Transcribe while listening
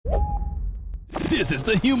This is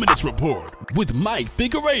the Humanist Report with Mike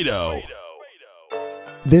Figueredo.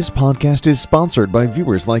 This podcast is sponsored by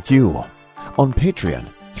viewers like you on Patreon,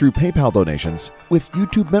 through PayPal donations, with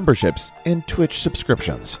YouTube memberships, and Twitch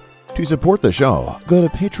subscriptions. To support the show, go to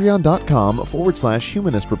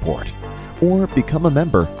patreon.com/Humanist Report or become a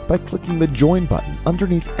member by clicking the join button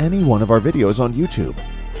underneath any one of our videos on YouTube.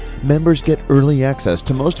 Members get early access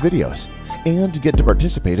to most videos and get to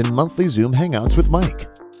participate in monthly Zoom Hangouts with Mike.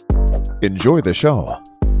 Enjoy the show.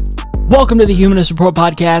 Welcome to the Humanist Report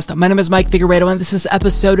podcast. My name is Mike Figueredo, and this is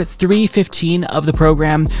episode 315 of the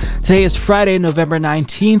program. Today is Friday, November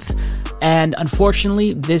 19th, and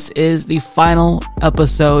unfortunately, this is the final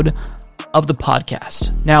episode of the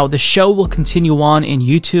podcast. Now, the show will continue on in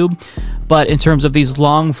YouTube, but in terms of these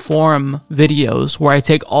long-form videos, where I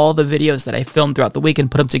take all the videos that I filmed throughout the week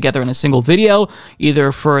and put them together in a single video,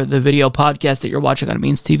 either for the video podcast that you're watching on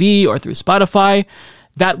Means TV or through Spotify,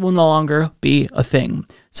 that will no longer be a thing.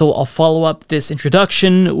 So I'll follow up this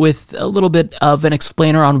introduction with a little bit of an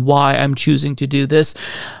explainer on why I'm choosing to do this.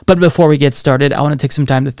 But before we get started, I want to take some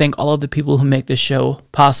time to thank all of the people who make this show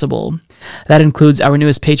possible. That includes our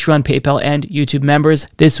newest Patreon, PayPal, and YouTube members.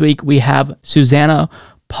 This week we have Susanna,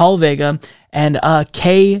 Paul Vega, and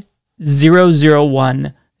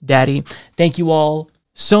K001 Daddy. Thank you all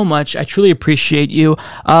so much. I truly appreciate you.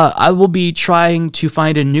 I will be trying to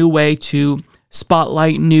find a new way to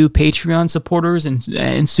spotlight new Patreon supporters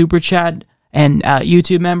and Super Chat and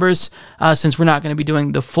YouTube members, since we're not going to be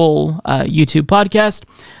doing the full YouTube podcast.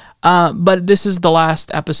 But this is the last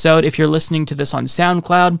episode. If you're listening to this on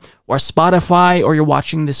SoundCloud or Spotify, or you're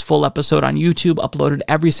watching this full episode on YouTube, uploaded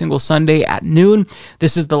every single Sunday at noon,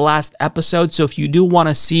 this is the last episode. So if you do want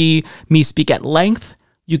to see me speak at length,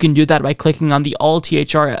 you can do that by clicking on the All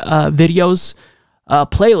THR videos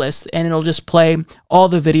playlist, and it'll just play all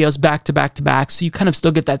the videos back to back to back, so you kind of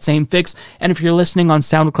still get that same fix. And if you're listening on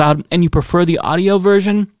SoundCloud and you prefer the audio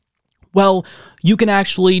version, well, you can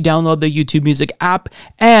actually download the YouTube Music app,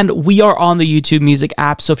 and we are on the YouTube Music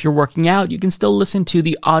app, so if you're working out, you can still listen to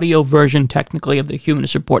the audio version, technically, of the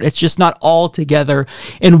Humanist Report. It's just not all together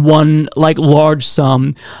in one, like, large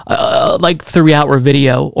sum, 3-hour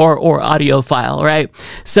video or audio file, right?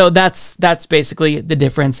 So that's basically the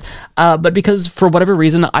difference. But because, for whatever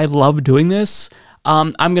reason, I love doing this,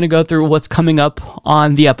 I'm going to go through what's coming up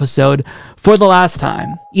on the episode for the last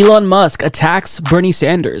time. Elon Musk attacks Bernie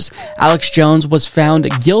Sanders. Alex Jones was found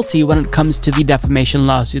guilty when it comes to the defamation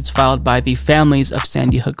lawsuits filed by the families of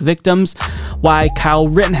Sandy Hook victims. Why Kyle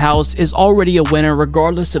Rittenhouse is already a winner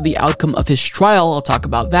regardless of the outcome of his trial. I'll talk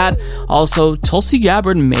about that. Also, Tulsi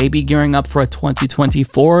Gabbard may be gearing up for a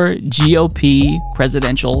 2024 GOP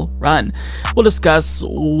presidential run. We'll discuss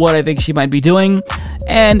what I think she might be doing.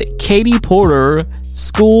 And Katie Porter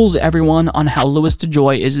schools everyone on how Louis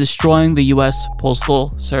DeJoy is destroying the U.S.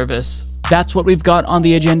 Postal Service. That's what we've got on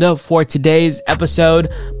the agenda for today's episode.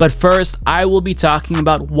 But first, I will be talking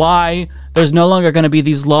about why there's no longer going to be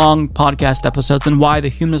these long podcast episodes, and why the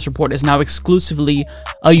Humanist Report is now exclusively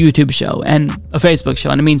a YouTube show and a Facebook show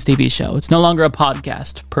and a Means TV show. It's no longer a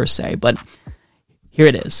podcast per se, but here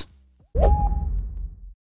it is.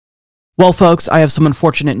 Well, folks, I have some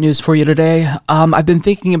unfortunate news for you today. I've been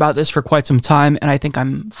thinking about this for quite some time, and I think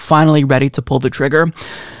I'm finally ready to pull the trigger.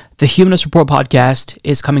 The Humanist Report podcast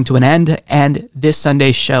is coming to an end, and this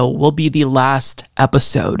Sunday's show will be the last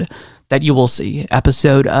episode that you will see,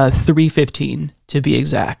 episode 315 to be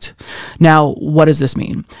exact. Now, what does this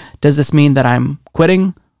mean? Does this mean that I'm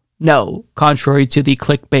quitting? No, contrary to the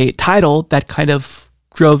clickbait title that kind of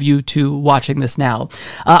drove you to watching this now.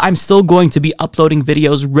 I'm still going to be uploading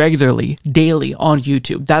videos regularly, daily on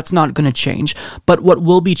YouTube. That's not going to change. But what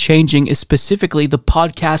will be changing is specifically the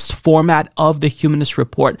podcast format of the Humanist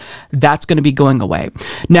Report. That's going to be going away.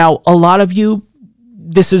 Now, a lot of you,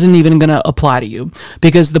 this isn't even going to apply to you,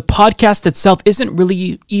 because the podcast itself isn't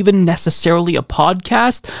really even necessarily a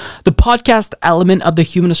podcast. The podcast element of the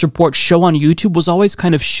Humanist Report show on YouTube was always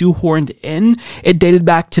kind of shoehorned in. It dated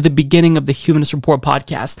back to the beginning of the Humanist Report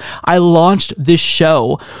podcast. I launched this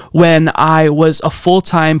show when I was a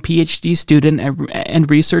full-time PhD student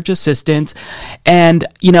and research assistant, and,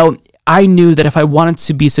 I knew that if I wanted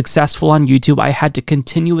to be successful on YouTube, I had to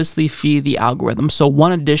continuously feed the algorithm. So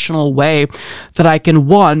one additional way that I can,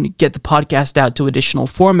 one, get the podcast out to additional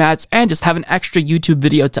formats and just have an extra YouTube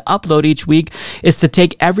video to upload each week is to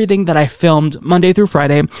take everything that I filmed Monday through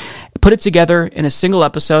Friday, put it together in a single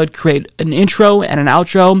episode, create an intro and an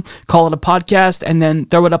outro, call it a podcast, and then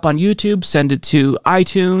throw it up on YouTube, send it to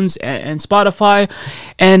iTunes and Spotify.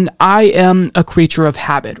 And I am a creature of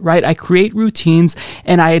habit, right? I create routines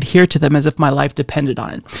and I adhere to them as if my life depended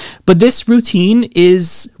on it. But this routine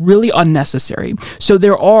is really unnecessary. So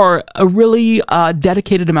there are a really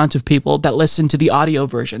dedicated amount of people that listen to the audio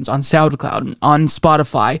versions on SoundCloud, on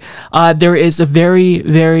Spotify. There is a very,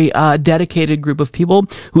 very dedicated group of people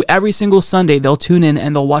who every single Sunday they'll tune in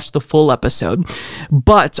and they'll watch the full episode.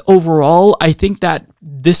 But overall, I think that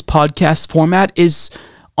this podcast format is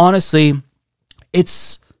honestly,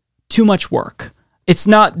 it's too much work. It's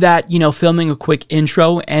not that, filming a quick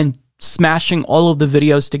intro and smashing all of the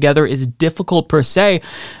videos together is difficult per se,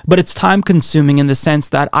 but it's time consuming in the sense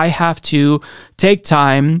that I have to take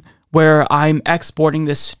time where I'm exporting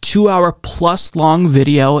this 2-hour plus long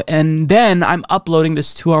video, and then I'm uploading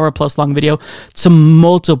this 2-hour plus long video to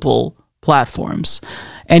multiple platforms.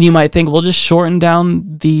 And you might think, well, just shorten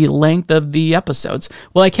down the length of the episodes.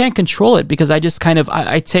 Well, I can't control it because I just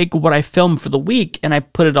I take what I film for the week and I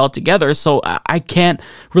put it all together. So I can't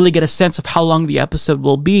really get a sense of how long the episode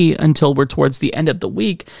will be until we're towards the end of the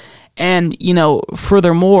week. And,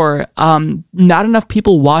 furthermore, not enough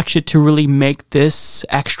people watch it to really make this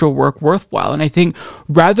extra work worthwhile. And I think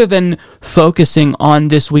rather than focusing on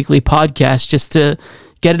this weekly podcast just to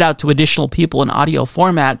get it out to additional people in audio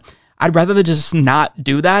format, I'd rather just not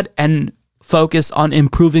do that and focus on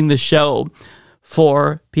improving the show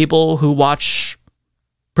for people who watch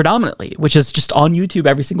predominantly, which is just on YouTube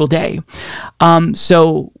every single day.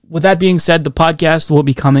 So with that being said, the podcast will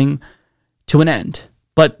be coming to an end,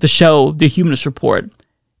 but the show, The Humanist Report,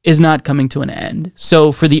 is not coming to an end.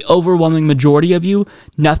 So for the overwhelming majority of you,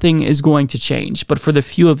 nothing is going to change. But for the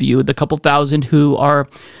few of you, the couple thousand who are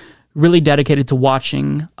really dedicated to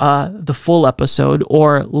watching the full episode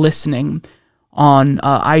or listening on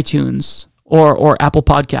iTunes or Apple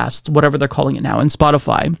Podcasts, whatever they're calling it now, and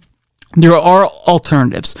Spotify, there are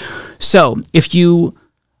alternatives. So if you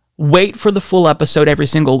wait for the full episode every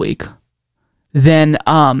single week, then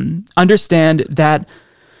understand that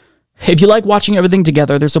if you like watching everything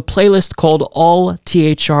together, there's a playlist called All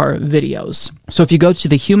THR Videos. So if you go to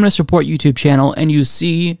the Humanist Report YouTube channel and you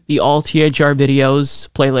see the All THR Videos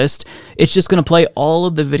playlist, it's just going to play all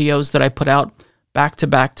of the videos that I put out back to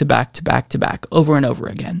back to back to back to back over and over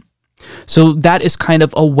again. So that is kind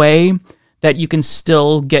of a way that you can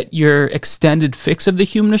still get your extended fix of the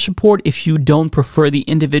Humanist Report if you don't prefer the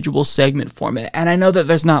individual segment format. And I know that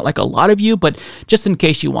there's not like a lot of you, but just in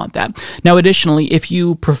case you want that. Now, additionally, if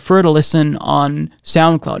you prefer to listen on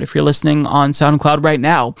SoundCloud, if you're listening on SoundCloud right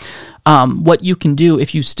now, what you can do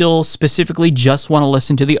if you still specifically just want to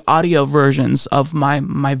listen to the audio versions of my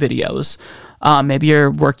videos, maybe you're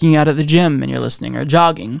working out at the gym and you're listening or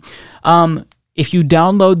jogging. If you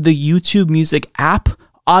download the YouTube Music app,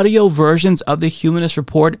 audio versions of the Humanist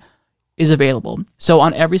Report is available. So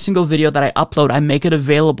on every single video that I upload, I make it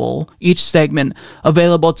available, each segment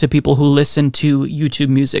available to people who listen to YouTube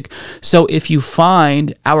Music. So if you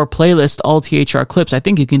find our playlist, All THR Clips, I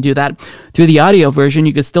think you can do that through the audio version.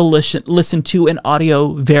 You can still listen to an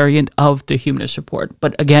audio variant of the Humanist Report.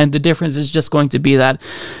 But again, the difference is just going to be that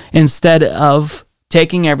instead of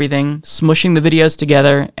taking everything, smushing the videos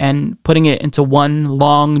together, and putting it into one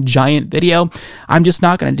long, giant video, I'm just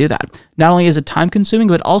not going to do that. Not only is it time-consuming,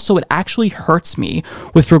 but also it actually hurts me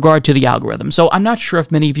with regard to the algorithm. So I'm not sure if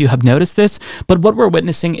many of you have noticed this, but what we're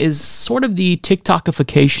witnessing is sort of the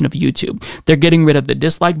TikTokification of YouTube. They're getting rid of the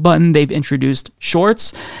dislike button. They've introduced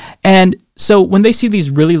shorts. And so when they see these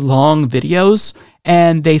really long videos,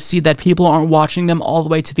 and they see that people aren't watching them all the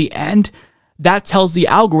way to the end, that tells the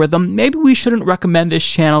algorithm, maybe we shouldn't recommend this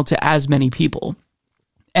channel to as many people.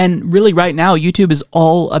 And really right now, YouTube is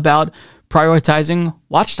all about prioritizing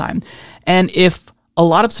watch time. And if a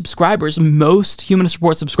lot of subscribers, most Humanist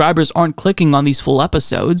Report subscribers, aren't clicking on these full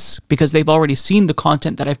episodes because they've already seen the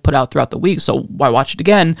content that I've put out throughout the week, so why watch it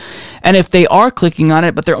again? And if they are clicking on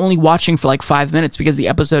it, but they're only watching for like 5 minutes because the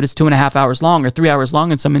episode is 2.5 hours long or 3 hours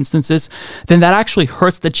long in some instances, then that actually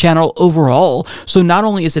hurts the channel overall. So not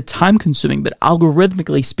only is it time consuming, but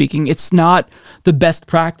algorithmically speaking, it's not the best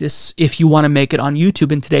practice if you want to make it on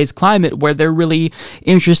YouTube in today's climate where they're really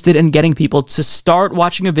interested in getting people to start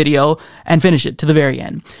watching a video and finish it to the very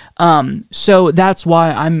end. So that's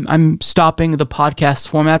why I'm stopping the podcast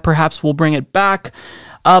format. Perhaps we'll bring it back.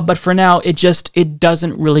 But for now, it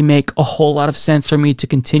doesn't really make a whole lot of sense for me to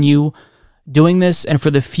continue doing this. And for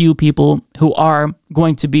the few people who are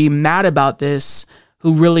going to be mad about this,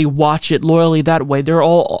 who really watch it loyally that way, there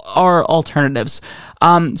all are alternatives.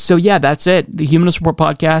 So yeah, that's it. The Humanist Report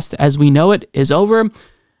podcast, as we know it, is over.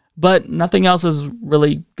 But nothing else is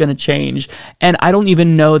really going to change. And I don't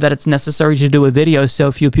even know that it's necessary to do a video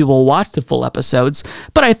so few people watch the full episodes.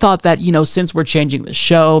 But I thought that, since we're changing the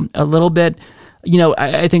show a little bit,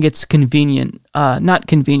 I think it's convenient, not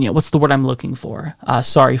convenient. What's the word I'm looking for?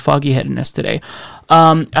 Sorry, foggy-headedness today.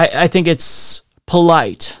 I think it's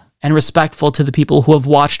polite and respectful to the people who have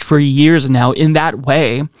watched for years now in that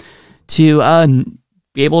way to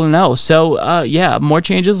be able to know. So, more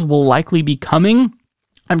changes will likely be coming.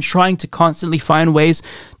 I'm trying to constantly find ways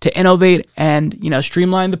to innovate and,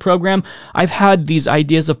 streamline the program. I've had these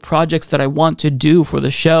ideas of projects that I want to do for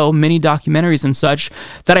the show, mini documentaries and such,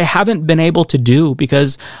 that I haven't been able to do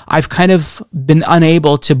because I've kind of been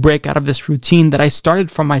unable to break out of this routine that I started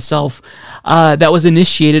for myself that was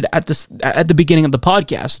initiated at the beginning of the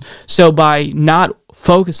podcast. So by not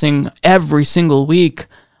focusing every single week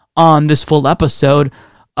on this full episode,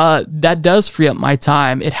 that does free up my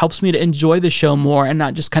time. It helps me to enjoy the show more and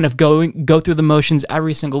not just kind of go through the motions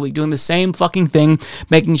every single week, doing the same fucking thing,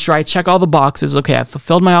 making sure I check all the boxes. Okay, I've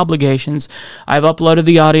fulfilled my obligations. I've uploaded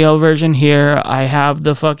the audio version here. I have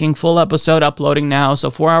the fucking full episode uploading now. So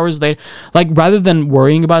 4 hours later, rather than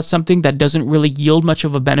worrying about something that doesn't really yield much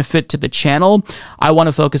of a benefit to the channel, I want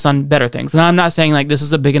to focus on better things. And I'm not saying this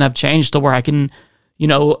is a big enough change to where I can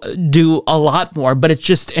do a lot more, but it's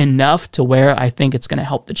just enough to where I think it's going to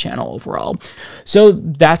help the channel overall. So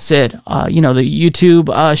that's it. The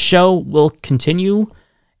YouTube show will continue,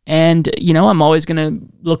 and, I'm always going to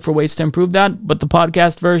look for ways to improve that, but the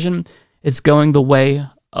podcast version, it's going the way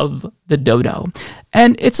of the dodo.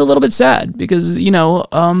 And it's a little bit sad because,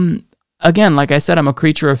 again, like I said, I'm a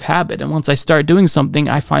creature of habit, and once I start doing something,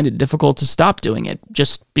 I find it difficult to stop doing it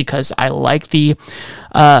just because I like the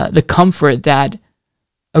comfort that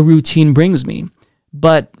a routine brings me.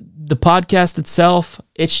 But the podcast itself,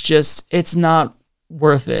 it's not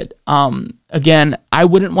worth it. Again, I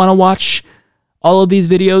wouldn't want to watch all of these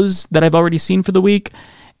videos that I've already seen for the week.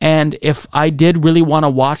 And if I did really want to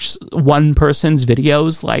watch one person's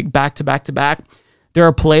videos, back to back to back, there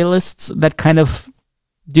are playlists that kind of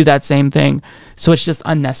do that same thing. So it's just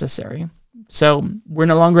unnecessary. So we're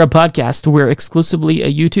no longer a podcast. We're exclusively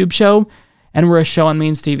a YouTube show, and we're a show on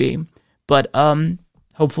Means TV. But,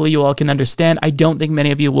 hopefully you all can understand. I don't think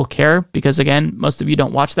many of you will care because, again, most of you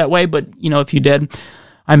don't watch that way. But, if you did,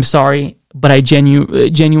 I'm sorry. But I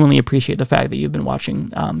genuinely appreciate the fact that you've been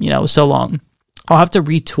watching, so long. I'll have to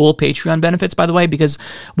retool Patreon benefits, by the way, because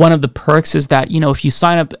one of the perks is that, if you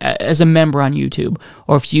sign up as a member on YouTube,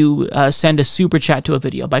 or if you send a super chat to a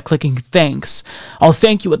video by clicking thanks, I'll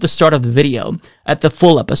thank you at the start of the video at the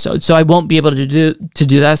full episode. So I won't be able to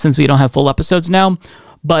do that since we don't have full episodes now.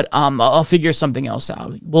 But I'll figure something else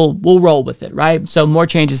out. We'll roll with it, right? So more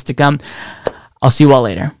changes to come. I'll see you all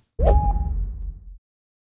later.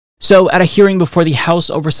 So at a hearing before the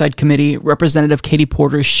House Oversight Committee, Representative Katie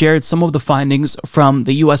Porter shared some of the findings from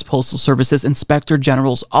the U.S. Postal Service's Inspector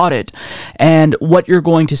General's audit. And what you're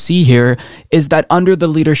going to see here is that under the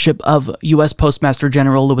leadership of U.S. Postmaster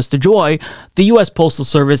General Louis DeJoy, the U.S. Postal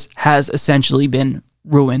Service has essentially been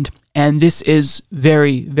ruined. And this is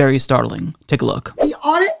very, very startling. Take a look. The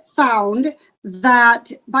audit found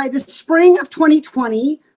that by the spring of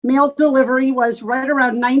 2020, mail delivery was right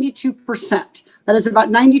around 92%. That is, about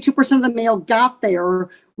 92% of the mail got there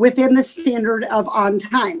within the standard of on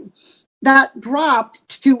time. That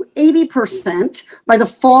dropped to 80% by the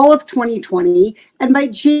fall of 2020, and by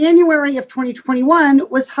January of 2021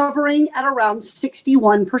 was hovering at around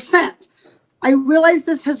 61%. I realize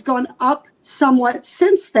this has gone up somewhat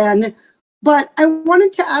since then, but I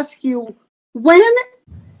wanted to ask you, when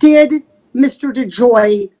did Mr.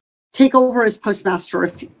 DeJoy take over as postmaster?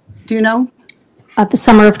 Do you know? The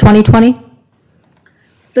summer of 2020.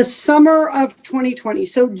 The summer of 2020.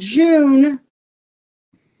 So June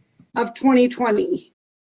of 2020.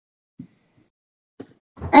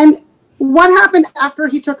 And what happened after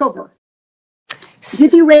he took over?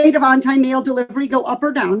 Did the rate of on-time mail delivery go up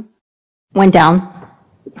or down? Went down.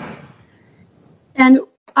 And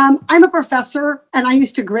I'm a professor, and I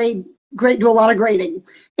used to do a lot of grading.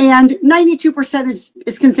 And 92%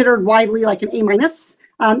 is considered widely like an A minus.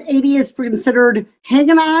 80 is considered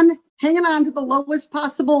hanging on to the lowest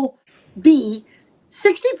possible B.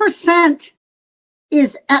 60%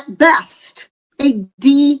 is at best a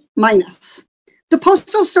D minus. The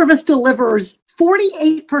Postal Service delivers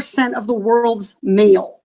 48% of the world's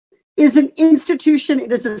mail. It is an institution.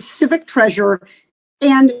 It is a civic treasure.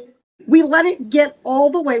 And we let it get all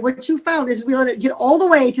the way. What you found is we let it get all the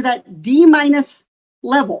way to that D minus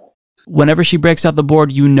level. Whenever she breaks out the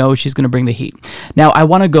board, she's going to bring the heat. Now, I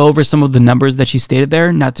want to go over some of the numbers that she stated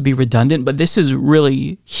there, not to be redundant, but this is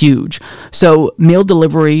really huge. So mail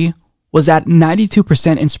delivery was at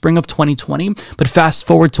 92% in spring of 2020, but fast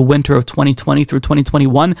forward to winter of 2020 through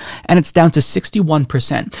 2021, and it's down to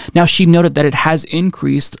 61%. Now, she noted that it has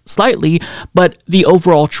increased slightly, but the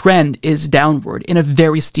overall trend is downward in a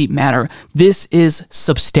very steep manner. This is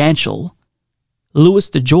substantial. Louis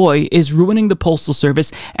DeJoy is ruining the Postal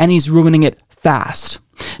Service, and he's ruining it fast.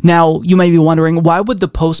 Now, you may be wondering, why would the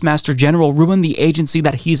Postmaster General ruin the agency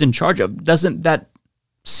that he's in charge of? Doesn't that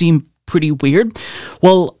seem pretty weird?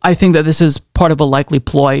 Well, I think that this is part of a likely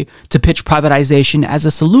ploy to pitch privatization as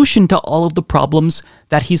a solution to all of the problems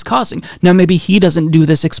that he's causing. Now, maybe he doesn't do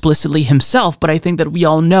this explicitly himself, but I think that we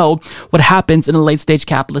all know what happens in a late-stage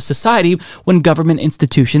capitalist society when government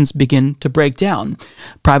institutions begin to break down.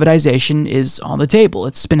 Privatization is on the table.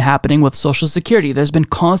 It's been happening with Social Security. There's been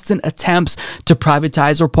constant attempts to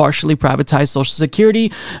privatize or partially privatize Social Security.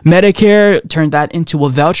 Medicare turned that into a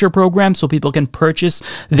voucher program so people can purchase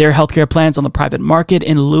their healthcare plans on the private market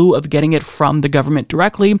in lieu of getting it from the government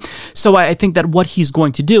directly. So I think that what he's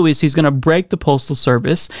going to do is he's going to break the Postal Service.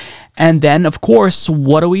 And then, of course,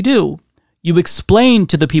 what do? You explain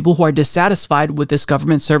to the people who are dissatisfied with this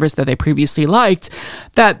government service that they previously liked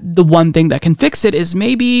that the one thing that can fix it is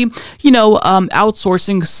maybe,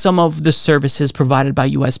 outsourcing some of the services provided by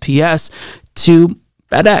USPS to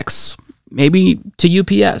FedEx, maybe to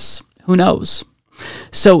UPS. Who knows?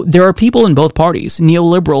 So there are people in both parties,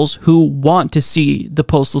 neoliberals, who want to see the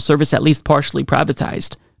Postal Service at least partially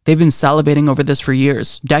privatized. They've been salivating over this for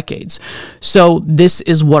years, decades. So this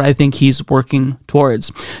is what I think he's working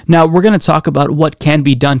towards. Now, we're going to talk about what can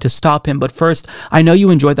be done to stop him. But first, I know you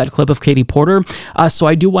enjoyed that clip of Katie Porter. So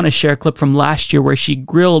I do want to share a clip from last year where she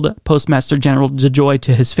grilled Postmaster General DeJoy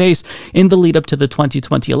to his face in the lead up to the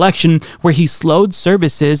 2020 election, where he slowed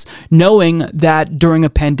services knowing that during a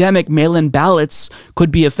pandemic, mail-in ballots could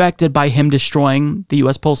be affected by him destroying the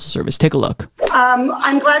U.S. Postal Service. Take a look.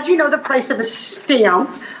 I'm glad you know the price of a stamp,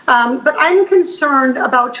 but I'm concerned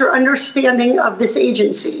about your understanding of this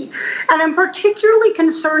agency. And I'm particularly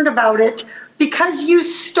concerned about it because you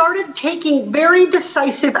started taking very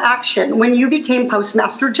decisive action when you became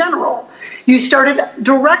Postmaster General. You started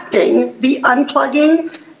directing the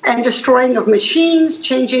unplugging and destroying of machines,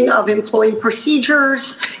 changing of employee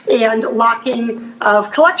procedures, and locking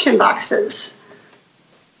of collection boxes.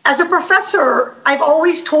 As a professor, I've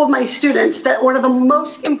always told my students that one of the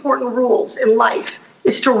most important rules in life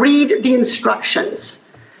is to read the instructions.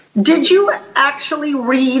 Did you actually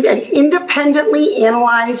read and independently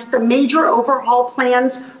analyze the major overhaul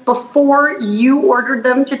plans before you ordered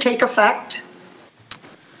them to take effect?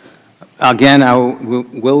 Again, I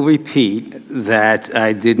will repeat that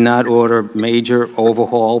I did not order major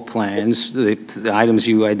overhaul plans. The items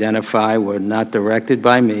you identify were not directed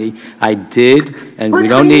by me. I did, and we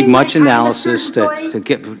don't need much analysis to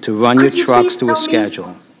run your trucks to a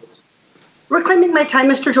schedule. Reclaiming my time,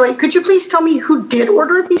 Mr. Joy, could you please tell me who did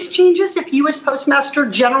order these changes if you as Postmaster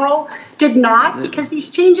General did not? Because these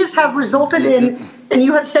changes have resulted in, and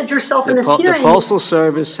you have said yourself in this hearing. The Postal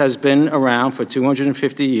Service has been around for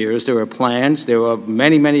 250 years. There are plans. There are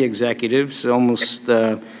many, many executives, almost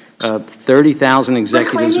 30,000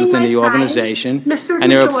 executives within the organization.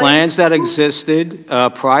 And there are plans that existed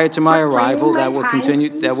prior to my arrival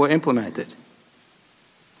that were implemented.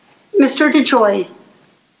 Mr. DeJoy,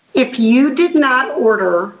 if you did not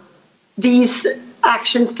order these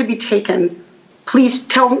actions to be taken, please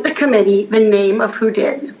tell the committee the name of who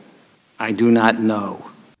did. I do not know.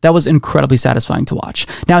 That was incredibly satisfying to watch.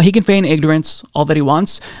 Now, he can feign ignorance all that he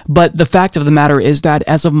wants, but the fact of the matter is that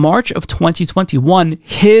as of March of 2021,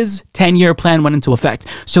 his 10-year plan went into effect.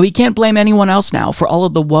 So he can't blame anyone else now for all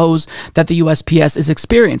of the woes that the USPS is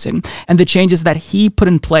experiencing. And the changes that he put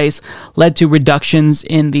in place led to reductions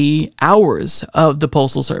in the hours of the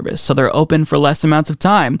Postal Service. So they're open for less amounts of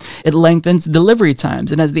time. It lengthens delivery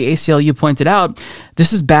times. And as the ACLU pointed out,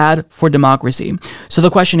 this is bad for democracy. So the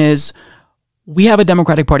question is, we have a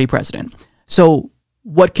Democratic Party president. So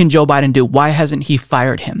what can Joe Biden do? Why hasn't he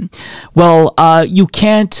fired him? Well, you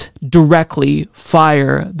can't directly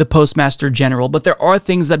fire the Postmaster General, but there are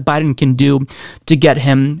things that Biden can do to get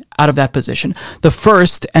him out of that position. The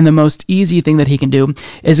first and the most easy thing that he can do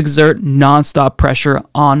is exert nonstop pressure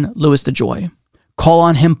on Louis DeJoy. Call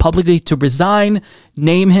on him publicly to resign,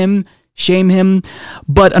 name him, shame him.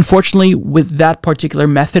 But unfortunately, with that particular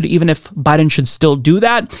method, even if Biden should still do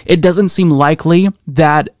that, it doesn't seem likely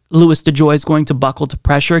that Louis DeJoy is going to buckle to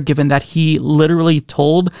pressure, given that he literally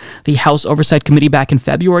told the House Oversight Committee back in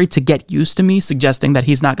February to get used to me, suggesting that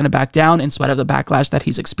he's not going to back down in spite of the backlash that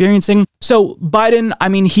he's experiencing. So Biden, I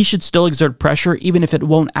mean, he should still exert pressure, even if it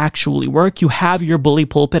won't actually work. You have your bully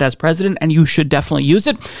pulpit as president, and you should definitely use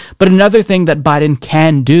it. But another thing that Biden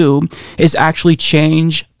can do is actually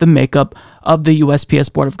change the makeup of the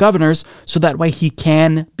USPS Board of Governors so that way he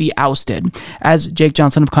can be ousted. As Jake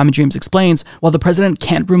Johnson of Common Dreams explains, while the president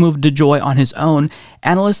can't remove DeJoy on his own,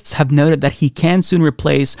 analysts have noted that he can soon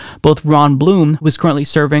replace both Ron Bloom, who is currently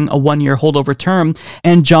serving a one-year holdover term,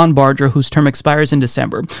 and John Barger, whose term expires in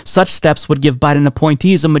December. Such steps would give Biden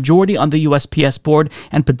appointees a majority on the USPS board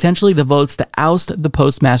and potentially the votes to oust the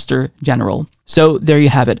Postmaster General. So there you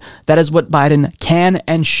have it. That is what Biden can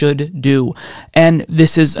and should do. And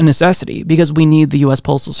this is a necessity because we need the U.S.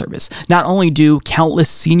 Postal Service. Not only do countless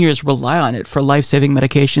seniors rely on it for life-saving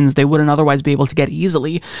medications they wouldn't otherwise be able to get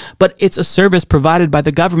easily, but it's a service provided by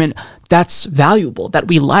the government that's valuable, that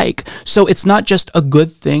we like. So it's not just a good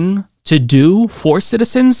thing to do for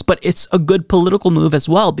citizens, but it's a good political move as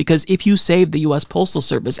well, because if you save the U.S. Postal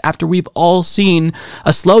Service after we've all seen a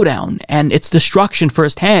slowdown and its destruction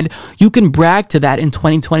firsthand, you can brag to that in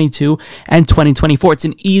 2022 and 2024. It's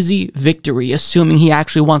an easy victory, assuming he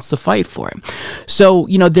actually wants to fight for it. So,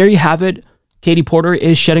 there you have it. Katie Porter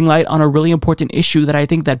is shedding light on a really important issue that I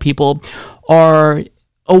think that people are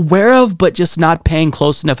aware of, but just not paying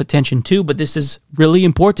close enough attention to. But this is really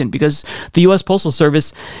important because the U.S. Postal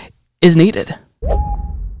Service is needed.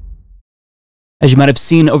 As you might have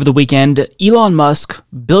seen over the weekend, Elon Musk,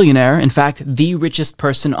 billionaire, in fact, the richest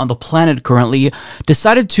person on the planet currently,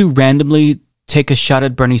 decided to randomly take a shot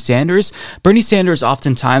at Bernie Sanders. Bernie Sanders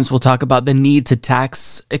oftentimes will talk about the need to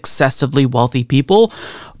tax excessively wealthy people,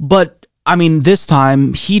 but this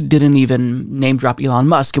time, he didn't even name drop Elon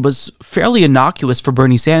Musk. It was fairly innocuous for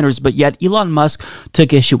Bernie Sanders, but yet Elon Musk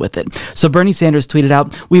took issue with it. So Bernie Sanders tweeted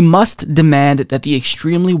out, "We must demand that the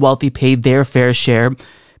extremely wealthy pay their fair share,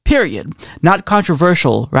 period." Not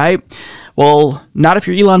controversial, right? Well, not if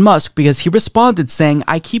you're Elon Musk, because he responded saying,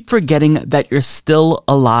 "I keep forgetting that you're still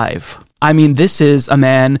alive." This is a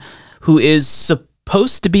man who is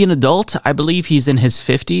supposed to be an adult. I believe he's in his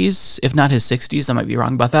 50s, if not his 60s. I might be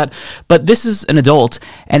wrong about that. But this is an adult,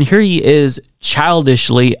 and here he is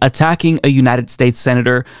childishly attacking a United States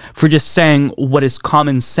senator for just saying what is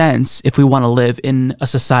common sense if we want to live in a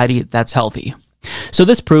society that's healthy. So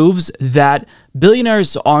this proves that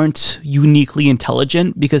billionaires aren't uniquely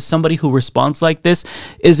intelligent, because somebody who responds like this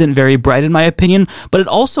isn't very bright, in my opinion, but it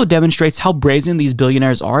also demonstrates how brazen these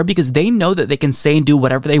billionaires are, because they know that they can say and do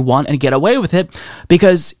whatever they want and get away with it,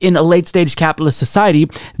 because in a late-stage capitalist society,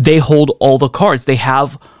 they hold all the cards. They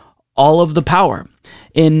have all of the power.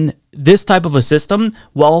 In this type of a system,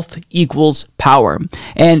 wealth equals power.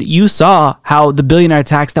 And you saw how the billionaire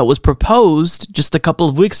tax that was proposed just a couple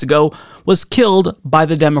of weeks ago was killed by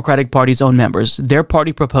the Democratic Party's own members. Their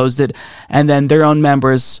party proposed it, and then their own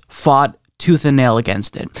members fought tooth and nail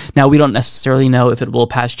against it. Now, we don't necessarily know if it will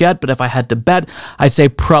pass yet, but if I had to bet, I'd say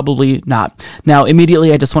probably not. Now,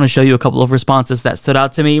 immediately, I just want to show you a couple of responses that stood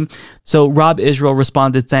out to me. So Rob Israel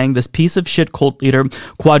responded saying, "This piece of shit cult leader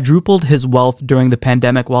quadrupled his wealth during the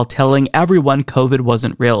pandemic while telling everyone COVID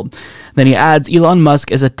wasn't real." Then he adds, "Elon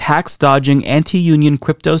Musk is a tax-dodging, anti-union,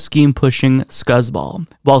 crypto scheme-pushing scuzzball."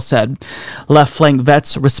 Well said. Left Flank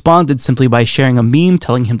Vets responded simply by sharing a meme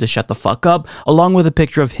telling him to shut the fuck up, along with a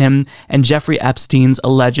picture of him and Jeffrey Epstein's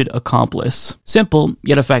alleged accomplice. Simple,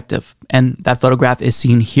 yet effective. And that photograph is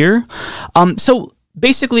seen here. So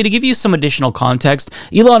basically, to give you some additional context,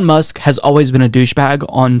 Elon Musk has always been a douchebag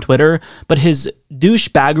on Twitter, but his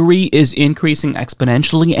douchebaggery is increasing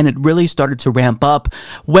exponentially, and it really started to ramp up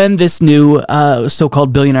when this new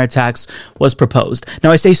so-called billionaire tax was proposed.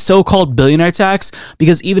 Now, I say so-called billionaire tax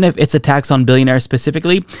because even if it's a tax on billionaires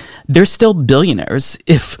specifically, they're still billionaires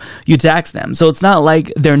if you tax them. So it's not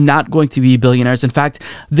like they're not going to be billionaires. In fact,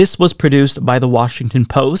 this was produced by the Washington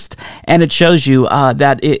Post, and it shows you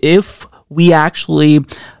that if we actually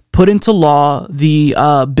put into law the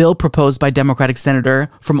bill proposed by Democratic Senator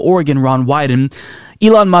from Oregon, Ron Wyden,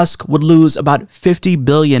 Elon Musk would lose about $50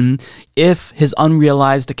 billion if his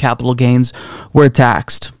unrealized capital gains were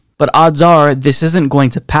taxed. But odds are this isn't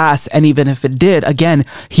going to pass, and even if it did, again,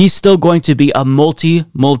 he's still going to be a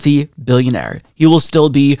multi-billionaire. He will still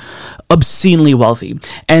be obscenely wealthy.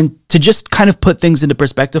 And to just kind of put things into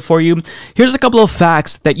perspective for you, here's a couple of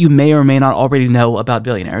facts that you may or may not already know about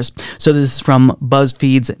billionaires. So this is from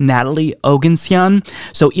BuzzFeed's Natalie Ogunsian.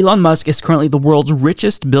 So Elon Musk is currently the world's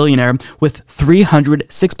richest billionaire with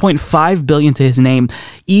 $306.5 billion to his name.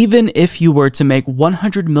 Even if you were to make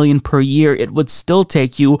 $100 million per year, it would still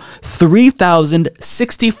take you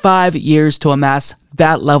 3,065 years to amass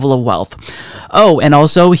that level of wealth. Oh, and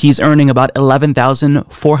also he's earning about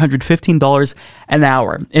 $11,415 an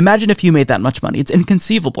hour. Imagine if you made that much money. It's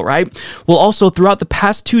inconceivable, right? Well, also throughout the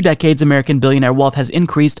past 2 decades, American billionaire wealth has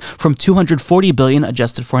increased from $240 billion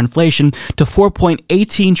adjusted for inflation to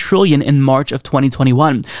 $4.18 trillion in March of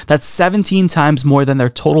 2021. That's 17 times more than their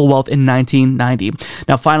total wealth in 1990.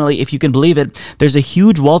 Now, finally, if you can believe it, there's a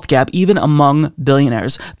huge wealth gap even among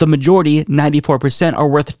billionaires. The majority, 94%, are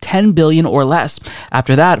worth $10 billion or less.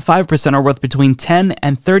 After that, 5% are worth between 10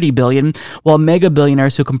 and 30 billion, while mega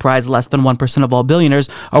billionaires, who comprise less than 1% of all billionaires,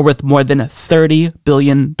 are worth more than $30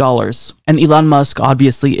 billion. And Elon Musk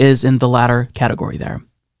obviously is in the latter category there.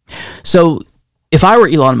 So if I were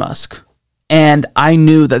Elon Musk and I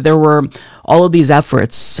knew that there were all of these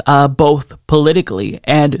efforts, both politically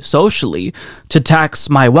and socially, to tax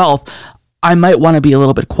my wealth, I might want to be a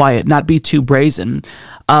little bit quiet, not be too brazen.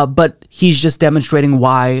 But he's just demonstrating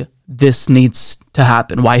why this needs to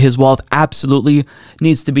happen, why his wealth absolutely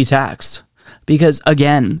needs to be taxed. Because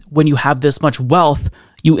again, when you have this much wealth,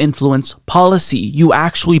 you influence policy. You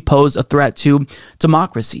actually pose a threat to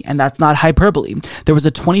democracy, and that's not hyperbole. There was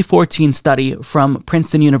a 2014 study from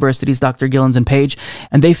Princeton University's Dr. Gillens and Page,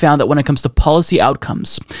 and they found that when it comes to policy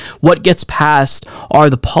outcomes, what gets passed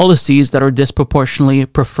are the policies that are disproportionately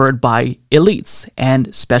preferred by elites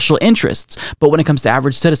and special interests. But when it comes to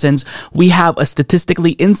average citizens, we have a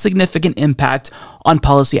statistically insignificant impact on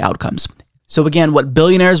policy outcomes. So again, what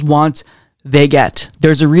billionaires want, they get.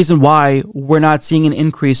 There's a reason why we're not seeing an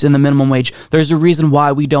increase in the minimum wage. There's a reason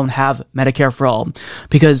why we don't have Medicare for all.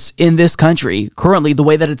 Because in this country, currently, the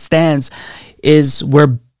way that it stands is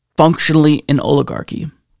we're functionally an oligarchy.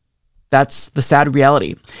 That's the sad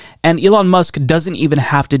reality. And Elon Musk doesn't even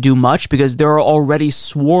have to do much because there are already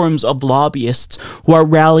swarms of lobbyists who are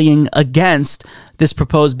rallying against this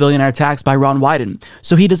proposed billionaire tax by Ron Wyden.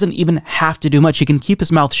 So he doesn't even have to do much. He can keep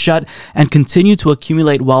his mouth shut and continue to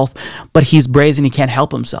accumulate wealth, but he's brazen. He can't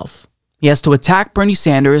help himself. He has to attack Bernie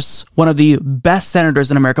Sanders, one of the best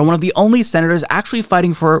senators in America, one of the only senators actually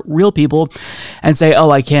fighting for real people, and say, oh,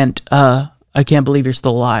 I can't believe you're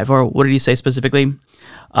still alive. Or what did he say specifically?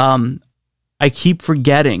 I keep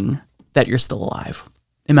forgetting that you're still alive.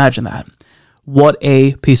 Imagine that. What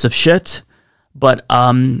a piece of shit. But,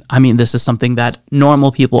 I mean, this is something that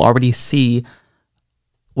normal people already see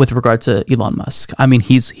with regard to Elon Musk. I mean,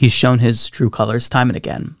 he's shown his true colors time and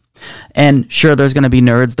again. And sure, there's going to be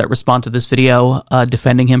nerds that respond to this video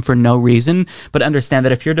defending him for no reason, but understand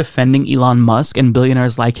that if you're defending Elon Musk and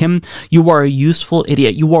billionaires like him, you are a useful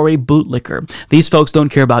idiot. You are a bootlicker. These folks don't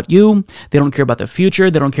care about you. They don't care about the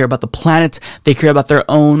future. They don't care about the planet. They care about their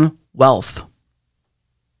own wealth.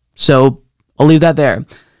 So I'll leave that there.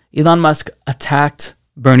 Elon Musk attacked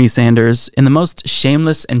Bernie Sanders in the most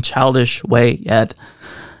shameless and childish way yet.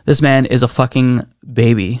 This man is a fucking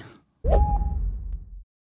baby.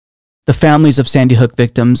 The families of Sandy Hook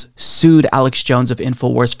victims sued Alex Jones of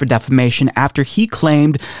InfoWars for defamation after he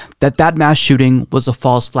claimed that that mass shooting was a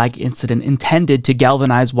false flag incident intended to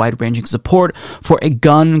galvanize wide-ranging support for a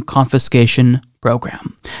gun confiscation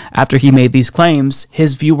program. After he made these claims,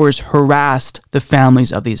 his viewers harassed the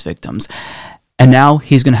families of these victims. And now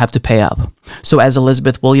he's going to have to pay up. So as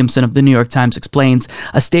Elizabeth Williamson of the New York Times explains,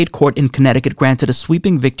 a state court in Connecticut granted a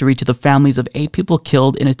sweeping victory to the families of 8 people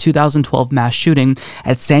killed in a 2012 mass shooting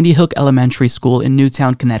at Sandy Hook Elementary School in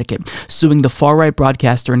Newtown, Connecticut, suing the far-right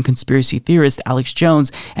broadcaster and conspiracy theorist Alex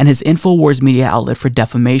Jones and his InfoWars media outlet for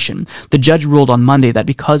defamation. The judge ruled on Monday that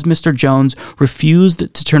because Mr. Jones refused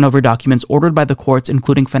to turn over documents ordered by the courts,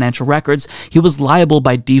 including financial records, he was liable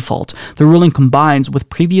by default. The ruling combines with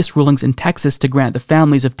previous rulings in Texas to grant the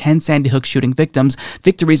families of 10 Sandy Hook shooting victims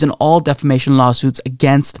victories in all defamation lawsuits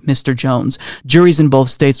against Mr. Jones. Juries in both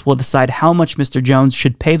states will decide how much Mr. Jones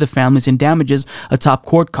should pay the families in damages atop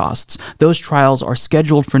court costs. Those trials are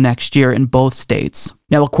scheduled for next year in both states.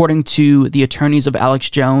 Now, according to the attorneys of Alex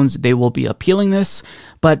Jones, they will be appealing this,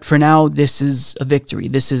 but for now, this is a victory.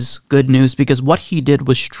 This is good news because what he did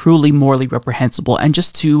was truly morally reprehensible. And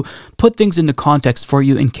just to put things into context for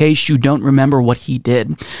you in case you don't remember what he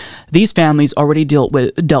did, these families already dealt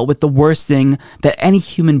with the worst thing that any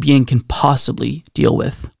human being can possibly deal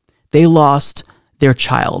with. They lost their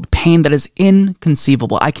child, pain that is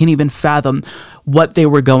inconceivable. I can't even fathom what they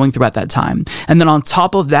were going through at that time. And then on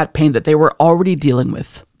top of that pain that they were already dealing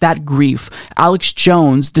with, that grief, Alex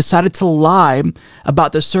Jones decided to lie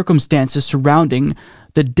about the circumstances surrounding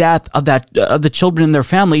the death of the children in their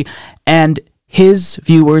family, and his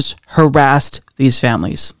viewers harassed these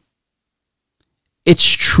families. It's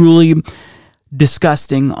truly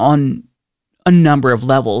disgusting on a number of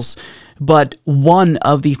levels. But one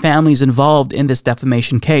of the families involved in this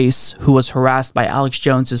defamation case, who was harassed by Alex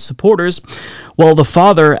Jones's supporters, well, the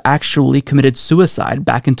father actually committed suicide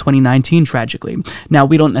back in 2019, tragically. Now,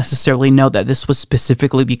 we don't necessarily know that this was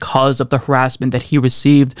specifically because of the harassment that he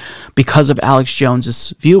received because of Alex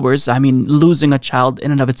Jones's viewers. I mean, losing a child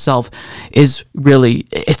in and of itself is really,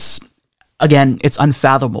 it's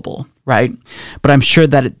unfathomable, right? But I'm sure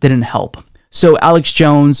that it didn't help. So Alex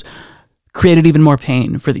Jones created even more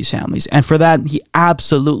pain for these families, and for that, he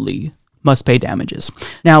absolutely must pay damages.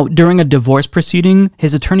 Now, during a divorce proceeding,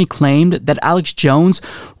 his attorney claimed that Alex Jones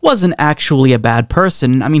wasn't actually a bad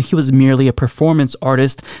person. I mean, he was merely a performance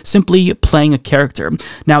artist, simply playing a character.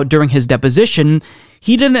 Now, during his deposition,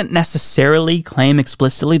 he didn't necessarily claim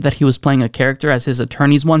explicitly that he was playing a character, as his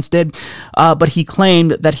attorneys once did, but he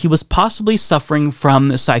claimed that he was possibly suffering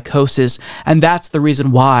from psychosis, and that's the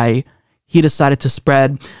reason why he decided to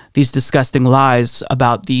spread these disgusting lies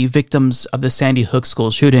about the victims of the Sandy Hook school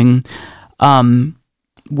shooting,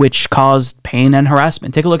 which caused pain and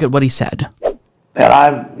harassment. Take a look at what he said. And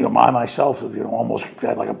I myself have, almost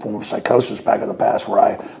had like a form of psychosis back in the past where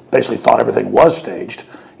I basically thought everything was staged,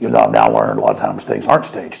 even though I've now learned a lot of times things aren't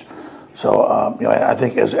staged. So, I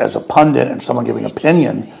think as a pundit and someone giving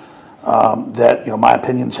opinion, that, my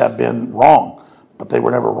opinions have been wrong, but they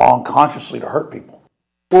were never wrong consciously to hurt people.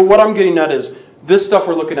 Well, what I'm getting at is this stuff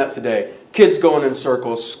we're looking at today. Kids going in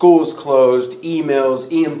circles, schools closed, emails,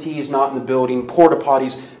 EMTs not in the building, porta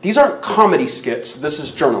potties. These aren't comedy skits. This is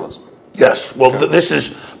journalism. Yes. Well, this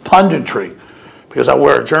is punditry, because I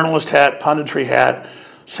wear a journalist hat, punditry hat,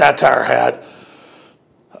 satire hat.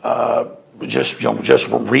 Just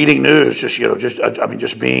reading news.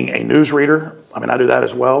 Just being a news reader. I mean, I do that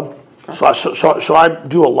as well. Okay. So I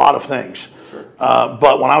do a lot of things. Sure.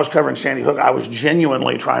 But when I was covering Sandy Hook, I was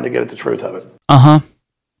genuinely trying to get at the truth of it.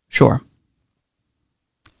 Sure.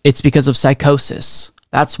 It's because of psychosis.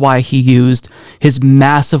 That's why he used his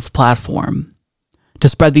massive platform to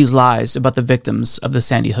spread these lies about the victims of the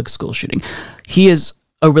Sandy Hook school shooting. He is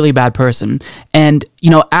a really bad person. And,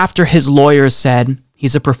 after his lawyers said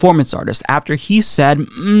he's a performance artist, after he said,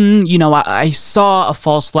 I saw a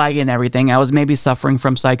false flag and everything, I was maybe suffering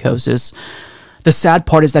from psychosis, the sad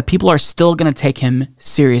part is that people are still going to take him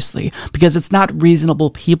seriously, because it's not reasonable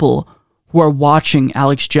people who are watching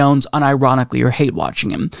Alex Jones unironically or hate watching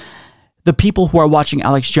him. The people who are watching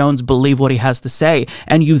Alex Jones believe what he has to say,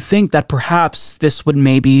 and you think that perhaps this would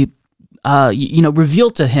maybe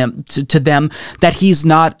reveal to them that he's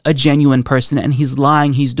not a genuine person and he's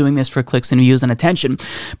lying, he's doing this for clicks and views and attention.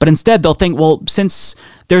 But instead they'll think, well, since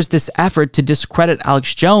there's this effort to discredit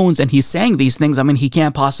Alex Jones and he's saying these things, I mean, he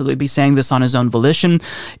can't possibly be saying this on his own volition.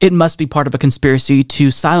 It must be part of a conspiracy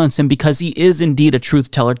to silence him, because he is indeed a truth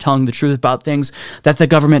teller, telling the truth about things that the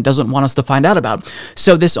government doesn't want us to find out about.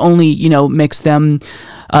 So this only, makes them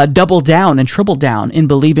double down and triple down in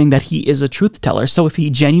believing that he is a truth teller. So if he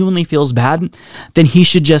genuinely feels bad, then he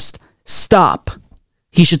should just stop.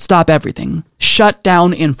 He should stop everything. Shut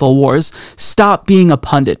down InfoWars. Stop being a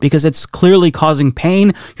pundit, because it's clearly causing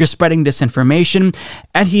pain. You're spreading disinformation,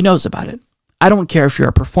 and he knows about it. I don't care if you're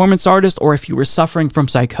a performance artist or if you were suffering from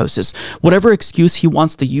psychosis. Whatever excuse he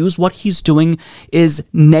wants to use, what he's doing is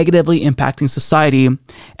negatively impacting society,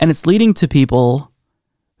 and it's leading to people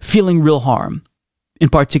feeling real harm, in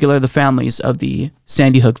particular the families of the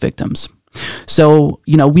Sandy Hook victims. So,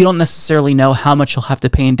 we don't necessarily know how much he'll have to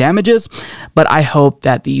pay in damages, but I hope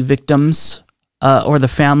that the victims or the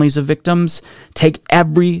families of victims take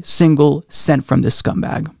every single cent from this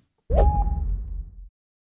scumbag.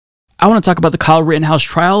 I want to talk about the Kyle Rittenhouse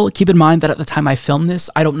trial. Keep in mind that at the time I filmed this,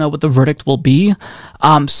 I don't know what the verdict will be.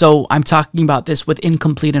 So I'm talking about this with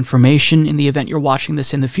incomplete information in the event you're watching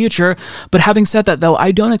this in the future. But having said that, though,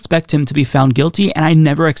 I don't expect him to be found guilty, and I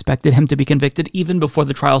never expected him to be convicted even before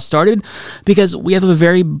the trial started, because we have a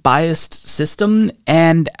very biased system,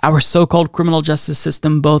 and our so-called criminal justice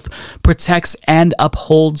system both protects and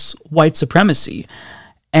upholds white supremacy.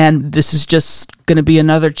 And this is just going to be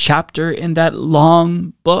another chapter in that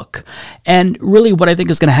long book. And really what I think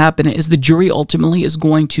is going to happen is the jury ultimately is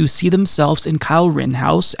going to see themselves in Kyle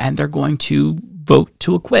Rittenhouse, and they're going to vote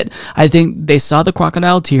to acquit. I think they saw the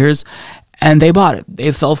crocodile tears, And they bought it.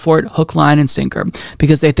 They fell for it hook, line, and sinker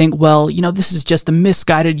because they think, well, this is just a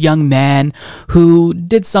misguided young man who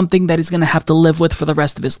did something that he's going to have to live with for the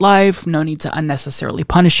rest of his life. No need to unnecessarily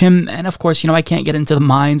punish him. And of course, I can't get into the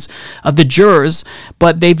minds of the jurors,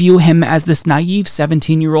 but they view him as this naive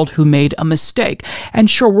 17-year-old who made a mistake. And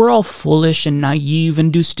sure, we're all foolish and naive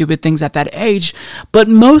and do stupid things at that age, but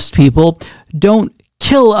most people don't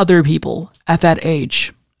kill other people at that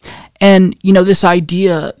age. And, this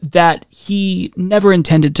idea that he never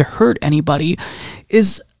intended to hurt anybody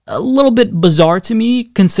is a little bit bizarre to me,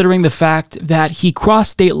 considering the fact that he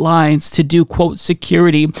crossed state lines to do, quote,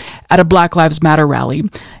 security at a Black Lives Matter rally.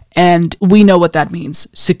 And we know what that means.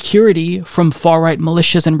 Security from far-right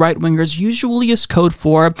militias and right-wingers usually is code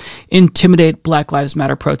for intimidate Black Lives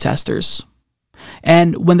Matter protesters.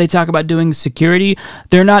 And when they talk about doing security,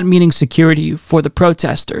 they're not meaning security for the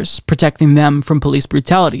protesters, protecting them from police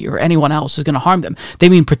brutality or anyone else who's going to harm them. They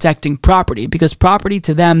mean protecting property, because property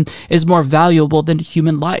to them is more valuable than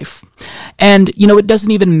human life. And, it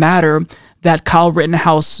doesn't even matter that Kyle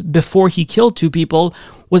Rittenhouse, before he killed 2 people,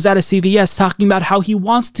 was at a CVS talking about how he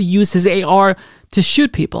wants to use his AR to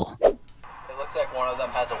shoot people. It looks like one of them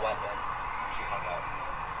has a weapon. She hung up.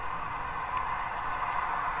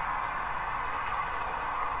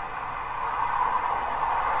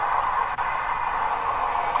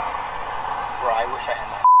 Bro, I wish I had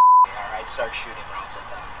my AR. I'd start shooting rounds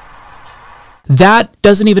at them. That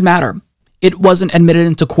doesn't even matter. It wasn't admitted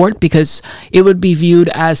into court because it would be viewed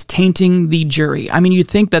as tainting the jury. I mean, you'd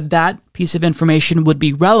think that piece of information would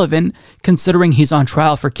be relevant considering he's on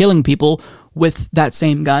trial for killing people with that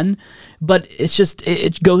same gun. But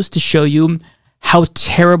it goes to show you how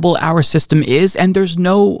terrible our system is, and there's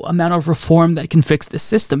no amount of reform that can fix this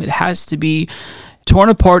system. It has to be torn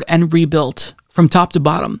apart and rebuilt from top to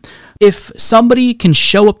bottom. If somebody can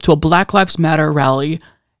show up to a Black Lives Matter rally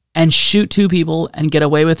and shoot 2 people and get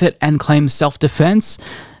away with it and claim self-defense,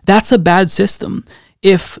 that's a bad system.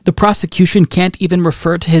 If the prosecution can't even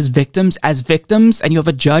refer to his victims as victims and you have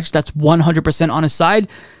a judge that's 100% on his side,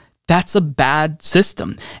 that's a bad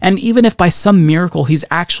system. And even if by some miracle he's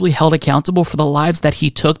actually held accountable for the lives that he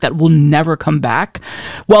took that will never come back,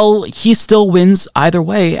 well, he still wins either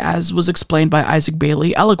way, as was explained by Isaac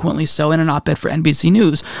Bailey eloquently so in an op-ed for NBC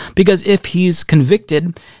News. Because if he's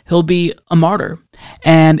convicted, he'll be a martyr.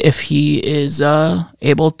 And if he is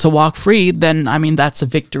able to walk free, then, that's a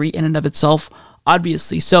victory in and of itself,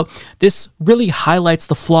 obviously. So this really highlights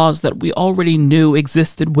the flaws that we already knew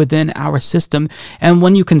existed within our system. And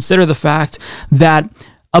when you consider the fact that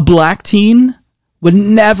a black teen would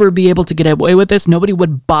never be able to get away with this, nobody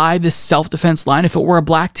would buy this self-defense line if it were a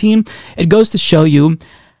black teen, it goes to show you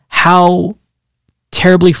how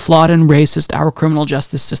terribly flawed and racist our criminal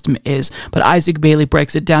justice system is. But Isaac Bailey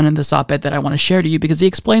breaks it down in this op-ed that I want to share to you because he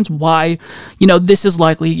explains why, this is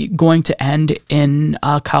likely going to end in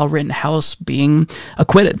Kyle Rittenhouse being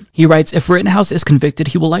acquitted. He writes, if Rittenhouse is convicted,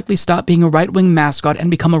 he will likely stop being a right-wing mascot and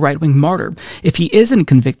become a right-wing martyr. If he isn't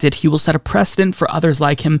convicted, he will set a precedent for others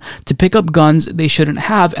like him to pick up guns they shouldn't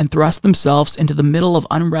have and thrust themselves into the middle of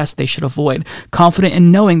unrest they should avoid, confident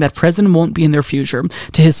in knowing that president won't be in their future.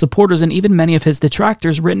 To his supporters and even many of his detractors,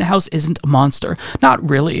 Rittenhouse isn't a monster. Not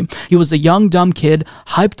really. He was a young, dumb kid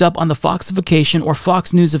hyped up on the Foxification or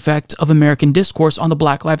Fox News effect of American discourse on the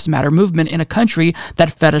Black Lives Matter movement in a country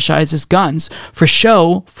that fetishizes guns for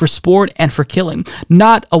show, for sport, and for killing.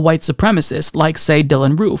 Not a white supremacist like, say,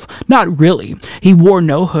 Dylan Roof. Not really. He wore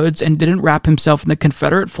no hoods and didn't wrap himself in the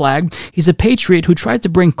Confederate flag. He's a patriot who tried to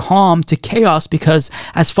bring calm to chaos because,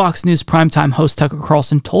 as Fox News primetime host Tucker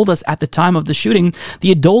Carlson told us at the time of the shooting,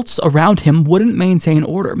 the adults around him wouldn't maintain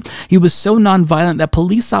order. He was so nonviolent that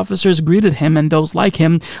police officers greeted him and those like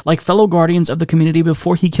him like fellow guardians of the community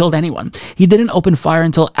before he killed anyone. He didn't open fire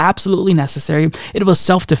until absolutely necessary. It was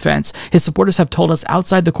self-defense. His supporters have told us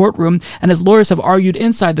outside the courtroom, and his lawyers have argued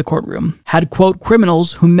inside the courtroom. Had, quote,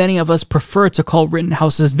 criminals, who many of us prefer to call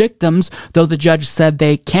Rittenhouse's victims, though the judge said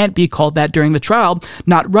they can't be called that during the trial,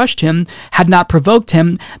 not rushed him, had not provoked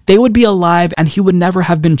him, they would be alive and he would never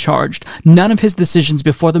have been charged. None of his decisions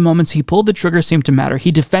before the moments he pulled the trigger seemed to matter.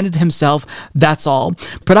 He defended himself, that's all.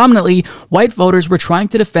 Predominantly, white voters were trying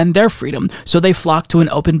to defend their freedom, so they flocked to an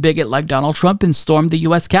open bigot like Donald Trump and stormed the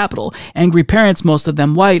U.S. Capitol. Angry parents, most of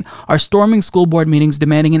them white, are storming school board meetings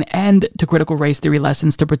demanding an end to critical race theory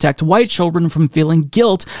lessons to protect white children from feeling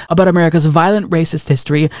guilt about America's violent racist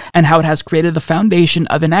history and how it has created the foundation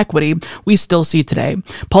of inequity we still see today.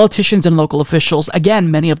 Politicians and local officials, again,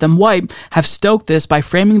 many of them white, have stoked this by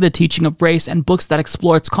framing the teaching of race and books that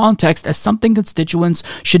explore its context as something considered constituents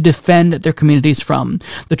should defend their communities from.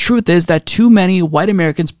 The truth is that too many white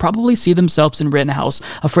Americans probably see themselves in Rittenhouse,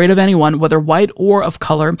 afraid of anyone, whether white or of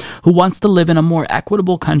color, who wants to live in a more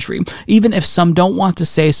equitable country, even if some don't want to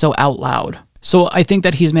say so out loud. So I think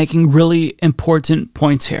that he's making really important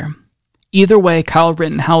points here. Either way, Kyle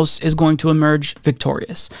Rittenhouse is going to emerge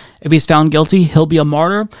victorious. If he's found guilty, he'll be a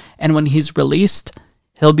martyr, and when he's released,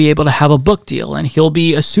 he'll be able to have a book deal, and he'll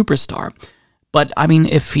be a superstar. But, I mean,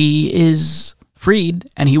 if he is freed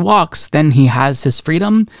and he walks, then he has his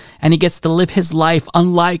freedom, and he gets to live his life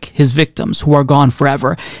unlike his victims who are gone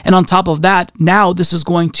forever. And on top of that, now this is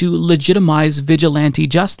going to legitimize vigilante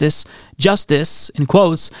justice, in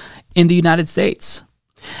quotes, in the United States.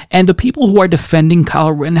 And the people who are defending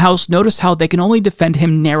Kyle Rittenhouse, notice how they can only defend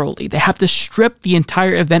him narrowly. They have to strip the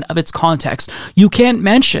entire event of its context. You can't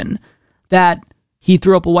mention that he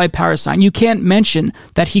threw up a white power sign. You can't mention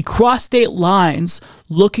that he crossed state lines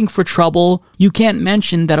looking for trouble. You can't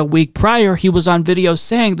mention that a week prior he was on video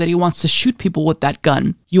saying that he wants to shoot people with that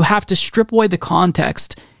gun. You have to strip away the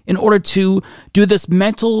context in order to do this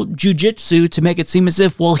mental jujitsu to make it seem as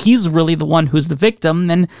if, well, he's really the one who's the victim,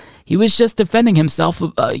 and he was just defending himself,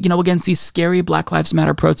 against these scary Black Lives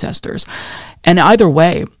Matter protesters. And either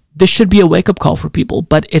way, this should be a wake-up call for people,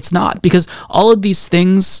 but it's not, because all of these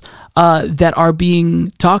things that are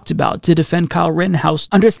being talked about to defend Kyle Rittenhouse,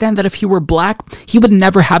 understand that if he were black, he would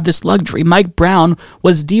never have this luxury. Mike Brown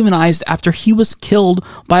was demonized after he was killed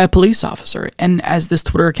by a police officer. And as this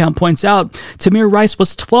Twitter account points out, Tamir Rice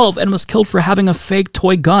was 12 and was killed for having a fake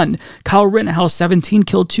toy gun. Kyle Rittenhouse, 17,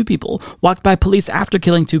 killed 2 people, walked by police after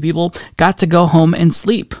killing 2 people, got to go home and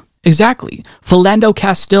sleep. Exactly. Philando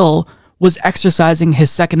Castile was exercising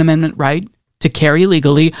his Second Amendment right to carry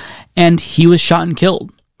legally, and he was shot and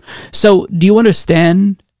killed. So do you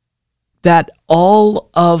understand that all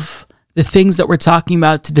of the things that we're talking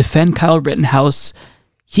about to defend Kyle Rittenhouse,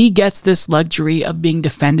 he gets this luxury of being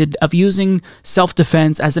defended, of using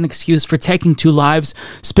self-defense as an excuse for taking 2 lives,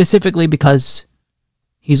 specifically because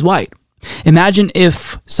he's white. Imagine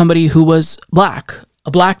if somebody who was black,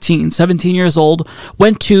 a black teen, 17 years old,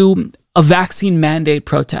 went to a vaccine mandate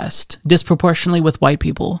protest disproportionately with white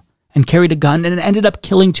people and carried a gun and it ended up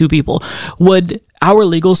killing 2 people. Would our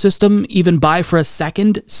legal system even buy for a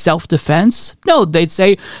second self-defense? No, they'd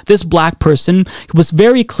say this black person was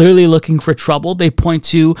very clearly looking for trouble. They point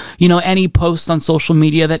to, any posts on social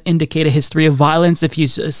media that indicate a history of violence. If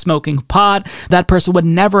he's smoking pot, that person would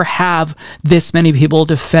never have this many people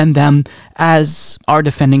defend them as are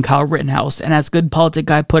defending Kyle Rittenhouse. And as Good Politic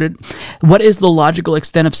Guy put it, what is the logical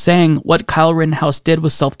extent of saying what Kyle Rittenhouse did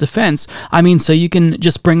was self-defense? I mean, so you can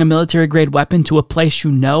just bring a military-grade weapon to a place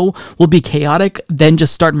will be chaotic, then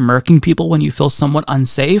just start murking people when you feel somewhat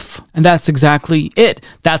unsafe? And that's exactly it.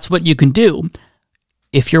 That's what you can do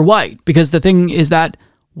if you're white. Because the thing is that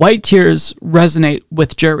white tears resonate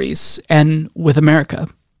with juries and with America.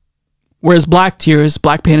 Whereas black tears,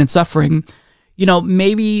 black pain and suffering,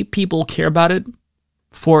 maybe people care about it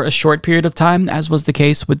for a short period of time, as was the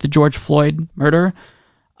case with the George Floyd murder.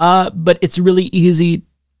 But it's really easy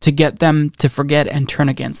to get them to forget and turn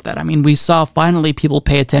against that. I mean, we saw finally people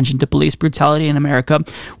pay attention to police brutality in America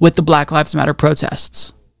with the Black Lives Matter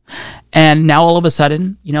protests. And now all of a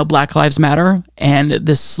sudden, Black Lives Matter and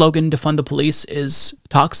this slogan, defund the police, is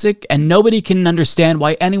toxic, and nobody can understand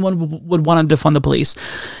why anyone would want to defund the police.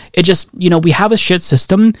 It just, we have a shit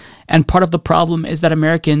system, and part of the problem is that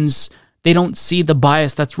Americans, they don't see the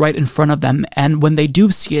bias that's right in front of them. And when they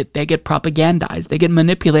do see it, they get propagandized. They get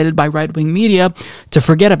manipulated by right-wing media to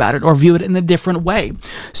forget about it or view it in a different way.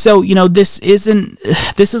 So, this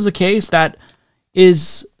is a case that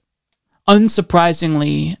is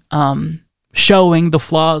unsurprisingly showing the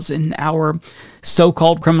flaws in our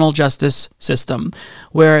so-called criminal justice system,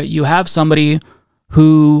 where you have somebody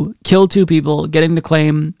who killed 2 people getting to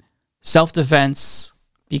claim self-defense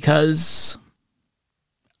because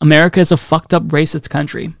America is a fucked up racist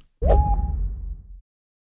country.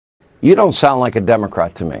 You don't sound like a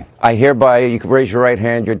Democrat to me. I hereby, you can raise your right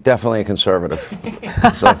hand, you're definitely a conservative.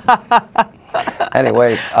 So,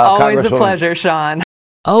 anyway. Always a pleasure, Sean.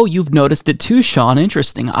 Oh, you've noticed it too, Sean.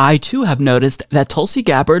 Interesting. I too have noticed that Tulsi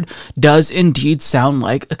Gabbard does indeed sound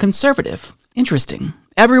like a conservative. Interesting.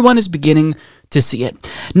 Everyone is beginning to see it.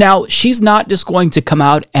 Now, she's not just going to come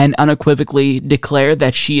out and unequivocally declare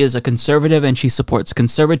that she is a conservative and she supports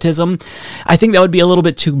conservatism. I think that would be a little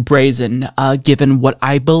bit too brazen, given what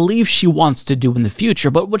I believe she wants to do in the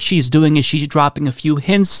future. But what she's doing is she's dropping a few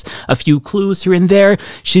hints, a few clues here and there.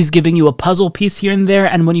 She's giving you a puzzle piece here and there.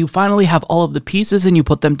 And when you finally have all of the pieces and you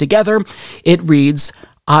put them together, it reads,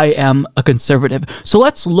 I am a conservative. So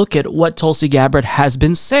let's look at what Tulsi Gabbard has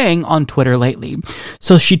been saying on Twitter lately.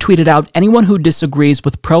 So she tweeted out, anyone who disagrees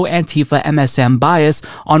with pro-Antifa MSM bias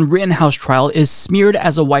on Rittenhouse trial is smeared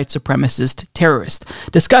as a white supremacist terrorist.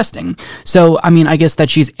 Disgusting. So, I mean, I guess that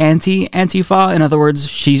she's anti-Antifa. In other words,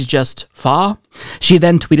 she's just fa. She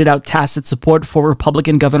then tweeted out tacit support for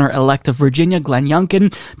Republican governor-elect of Virginia, Glenn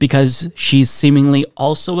Youngkin, because she's seemingly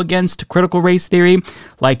also against critical race theory,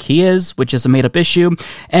 like he is, which is a made-up issue.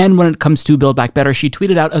 And when it comes to Build Back Better, she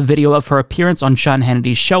tweeted out a video of her appearance on Sean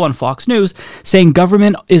Hannity's show on Fox News, saying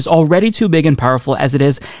government is already too big and powerful as it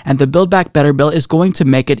is, and the Build Back Better bill is going to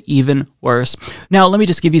make it even worse. Now, let me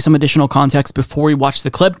just give you some additional context before we watch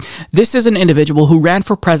the clip. This is an individual who ran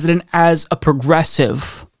for president as a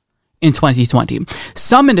progressive in 2020.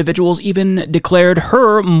 Some individuals even declared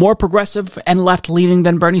her more progressive and left-leaning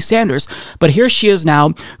than Bernie Sanders. But here she is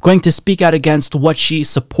now going to speak out against what she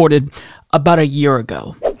supported about a year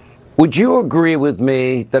ago. Would you agree with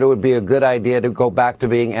me that it would be a good idea to go back to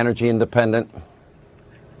being energy independent?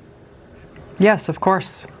 Yes, of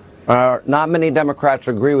course. Not many Democrats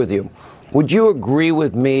agree with you. Would you agree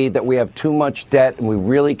with me that we have too much debt and we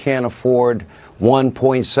really can't afford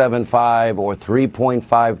 1.75 or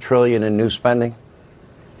 3.5 trillion in new spending?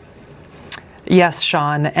 Yes,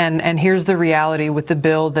 Sean, and here's the reality with the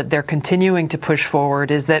bill that they're continuing to push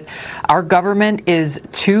forward is that our government is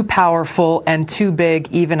too powerful and too big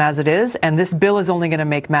even as it is, and this bill is only going to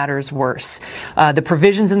make matters worse. The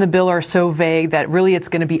provisions in the bill are so vague that really it's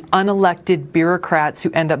going to be unelected bureaucrats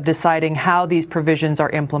who end up deciding how these provisions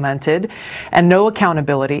are implemented, and no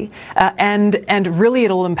accountability, and really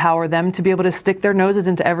it'll empower them to be able to stick their noses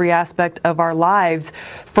into every aspect of our lives,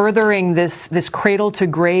 furthering this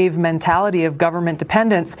cradle-to-grave mentality of government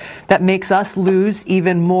dependence that makes us lose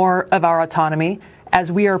even more of our autonomy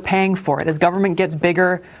as we are paying for it. As government gets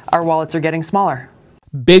bigger, our wallets are getting smaller.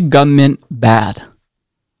 Big government bad.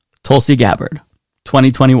 Tulsi Gabbard,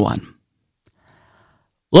 2021.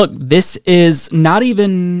 Look, this is not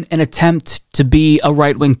even an attempt to be a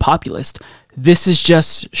right-wing populist. This is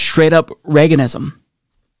just straight up Reaganism.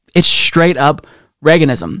 It's straight up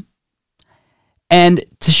Reaganism. And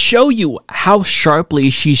to show you how sharply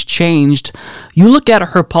she's changed, you look at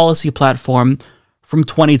her policy platform from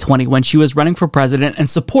 2020 when she was running for president and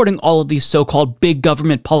supporting all of these so-called big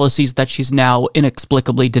government policies that she's now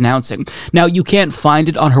inexplicably denouncing. Now, you can't find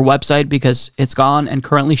it on her website because it's gone, and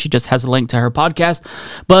currently she just has a link to her podcast.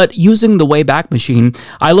 But using the Wayback Machine,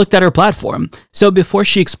 I looked at her platform. So before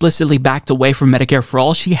she explicitly backed away from Medicare for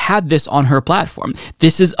All, she had this on her platform.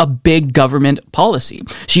 This is a big government policy.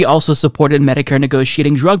 She also supported Medicare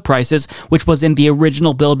negotiating drug prices, which was in the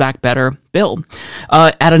original Build Back Better bill.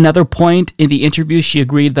 At another point in the interview, she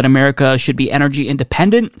agreed that America should be energy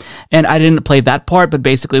independent, and I didn't play that part, but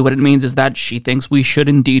basically what it means is that she thinks we should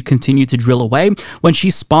indeed continue to drill away when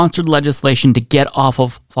she sponsored legislation to get off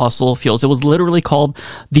of fossil fuels. It was literally called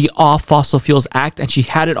the Off Fossil Fuels Act, and she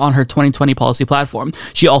had it on her 2020 policy platform.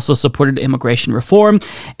 She also supported immigration reform,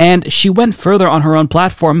 and she went further on her own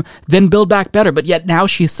platform than Build Back Better, but yet now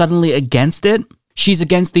she's suddenly against it. She's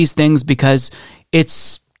against these things because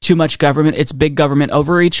it's too much government, it's big government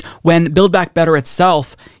overreach, when Build Back Better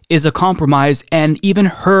itself is a compromise, and even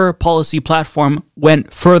her policy platform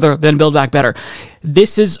went further than Build Back Better.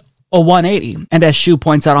 This is a 180. And as Shu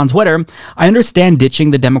points out on Twitter, I understand ditching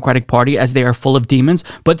the Democratic Party as they are full of demons,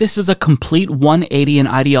 but this is a complete 180 in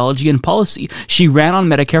ideology and policy. She ran on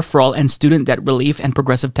Medicare for All and student debt relief and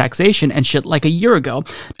progressive taxation and shit like a year ago.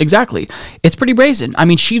 Exactly. It's pretty brazen. I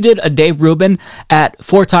mean, she did a Dave Rubin at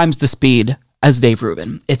 4 times the speed as Dave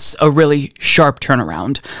Rubin. It's a really sharp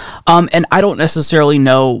turnaround. And I don't necessarily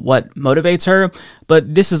know what motivates her,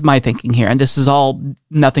 but this is my thinking here, and this is all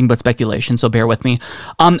nothing but speculation, so bear with me.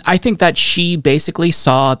 I think that she basically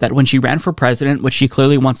saw that when she ran for president, which she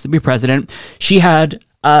clearly wants to be president, she had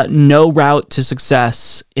no route to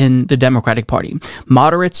success in the Democratic Party.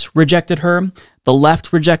 Moderates rejected her, the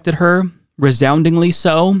left rejected her, resoundingly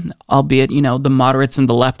so, albeit, the moderates and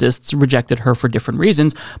the leftists rejected her for different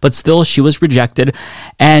reasons, but still she was rejected,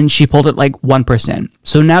 and she pulled it like 1%.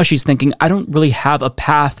 So now she's thinking, I don't really have a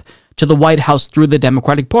path to the White House through the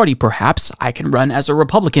Democratic Party. Perhaps I can run as a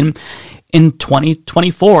Republican in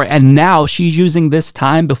 2024. And now she's using this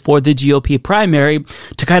time before the GOP primary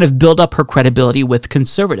to kind of build up her credibility with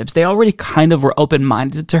conservatives. They already kind of were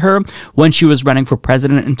open-minded to her when she was running for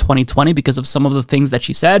president in 2020 because of some of the things that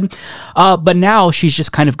she said. But now she's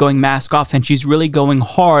just kind of going mask off, and she's really going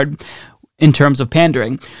hard in terms of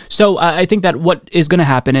pandering. So I think that what is going to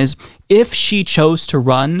happen is if she chose to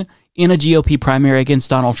run in a GOP primary against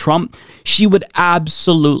Donald Trump, she would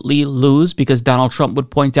absolutely lose because Donald Trump would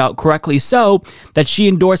point out, correctly so, that she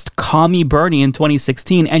endorsed Commie Bernie in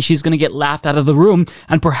 2016, and she's going to get laughed out of the room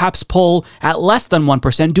and perhaps poll at less than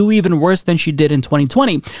 1%, do even worse than she did in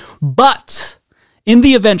 2020. But in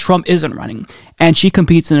the event Trump isn't running and she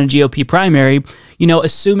competes in a GOP primary,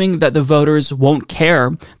 assuming that the voters won't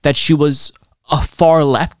care that she was a far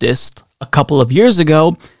leftist a couple of years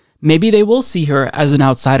ago, maybe they will see her as an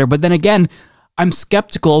outsider. But then again, I'm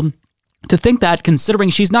skeptical to think that,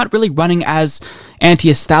 considering she's not really running as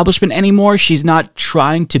anti-establishment anymore. She's not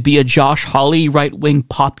trying to be a Josh Hawley right-wing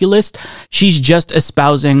populist. She's just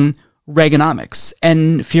espousing Reaganomics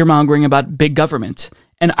and fear-mongering about big government.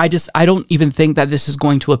 And I don't even think that this is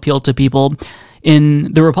going to appeal to people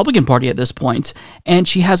in the Republican Party at this point. And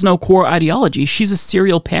she has no core ideology. She's a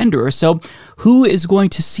serial panderer. So who is going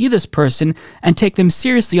to see this person and take them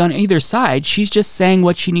seriously on either side? She's just saying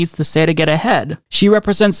what she needs to say to get ahead. She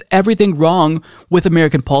represents everything wrong with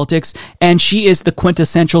American politics, and she is the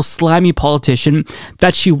quintessential slimy politician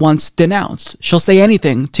that she once denounced. She'll say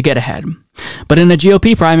anything to get ahead. But in a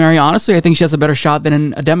GOP primary, honestly, I think she has a better shot than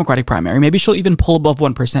in a Democratic primary. Maybe she'll even pull above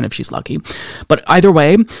 1% if she's lucky. But either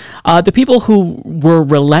way, the people who were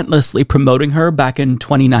relentlessly promoting her back in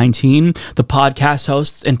 2019, the podcast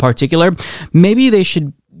hosts in particular, maybe they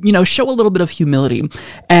should, show a little bit of humility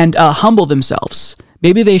and humble themselves.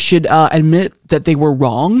 Maybe they should admit that they were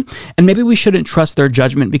wrong, and maybe we shouldn't trust their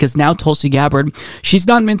judgment, because now Tulsi Gabbard, she's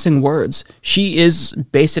not mincing words. She is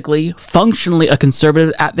basically functionally a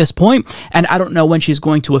conservative at this point, and I don't know when she's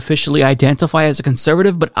going to officially identify as a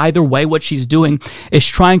conservative, but either way, what she's doing is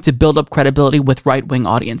trying to build up credibility with right-wing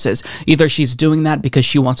audiences. Either she's doing that because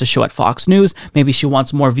she wants a show at Fox News, maybe she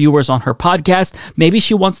wants more viewers on her podcast, maybe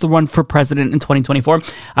she wants to run for president in 2024.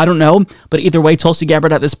 I don't know, but either way, Tulsi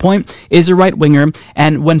Gabbard at this point is a right-winger.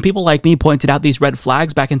 And when people like me pointed out these red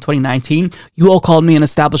flags back in 2019, you all called me an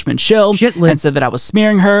establishment shill and said that I was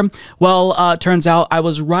smearing her. Well, turns out I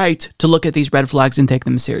was right to look at these red flags and take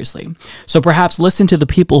them seriously. So perhaps listen to the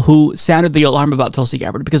people who sounded the alarm about Tulsi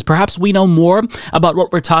Gabbard, because perhaps we know more about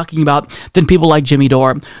what we're talking about than people like Jimmy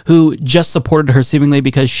Dore, who just supported her seemingly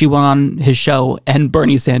because she went on his show and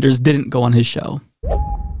Bernie Sanders didn't go on his show.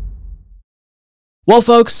 Well,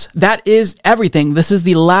 folks, that is everything. This is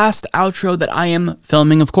the last outro that I am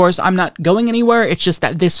filming. Of course, I'm not going anywhere. It's just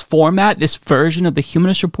that this format, this version of the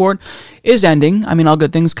Humanist Report is ending. I mean, all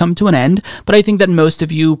good things come to an end, but I think that most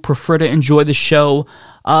of you prefer to enjoy the show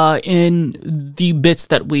in the bits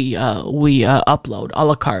that we upload a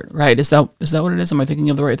la carte, right? Is that what it is? Am I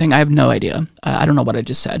thinking of the right thing? I have no idea. I don't know what I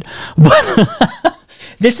just said, but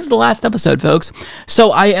this is the last episode, folks.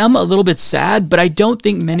 So I am a little bit sad, but I don't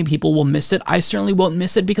think many people will miss it. I certainly won't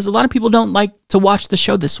miss it because a lot of people don't like to watch the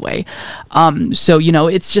show this way. So,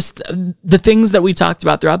 it's just the things that we talked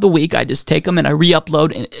about throughout the week. I just take them and I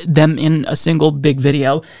re-upload them in a single big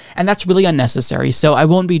video, and that's really unnecessary. So I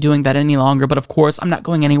won't be doing that any longer, but of course, I'm not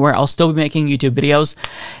going anywhere. I'll still be making YouTube videos.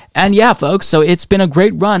 And yeah, folks, so it's been a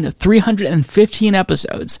great run, 315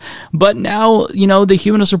 episodes. But now, the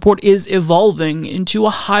Humanist Report is evolving into a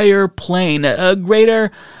higher plane, a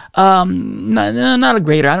greater, not a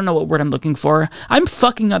greater, I don't know what word I'm looking for. I'm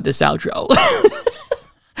fucking up this outro.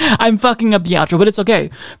 I'm fucking up the outro, but it's okay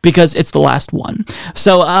because it's the last one.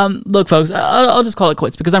 So, look, folks, I'll just call it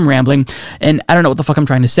quits because I'm rambling and I don't know what the fuck I'm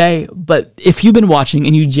trying to say. But if you've been watching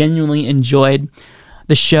and you genuinely enjoyed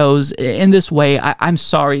the shows in this way, I'm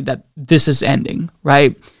sorry that this is ending,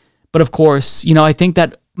 right? But of course, I think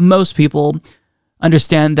that most people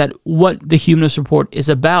understand that what the Humanist Report is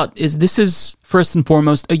about is this is first and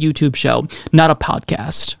foremost a YouTube show, not a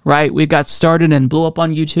podcast, right? We got started and blew up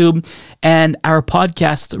on YouTube, and our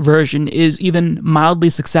podcast version is even mildly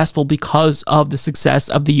successful because of the success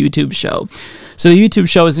of the YouTube show. So the YouTube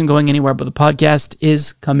show isn't going anywhere, but the podcast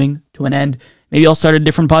is coming to an end. Maybe I'll start a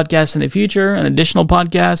different podcast in the future, an additional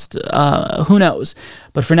podcast, who knows?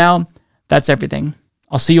 But for now, that's everything.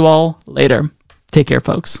 I'll see you all later. Take care,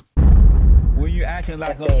 folks. When you acting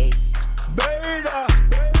like a beta,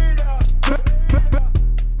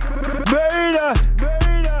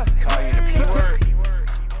 call you the P word.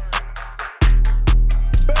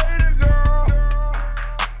 Beta girl.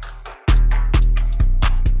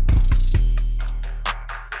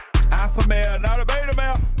 Alpha male, not a beta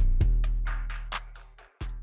male.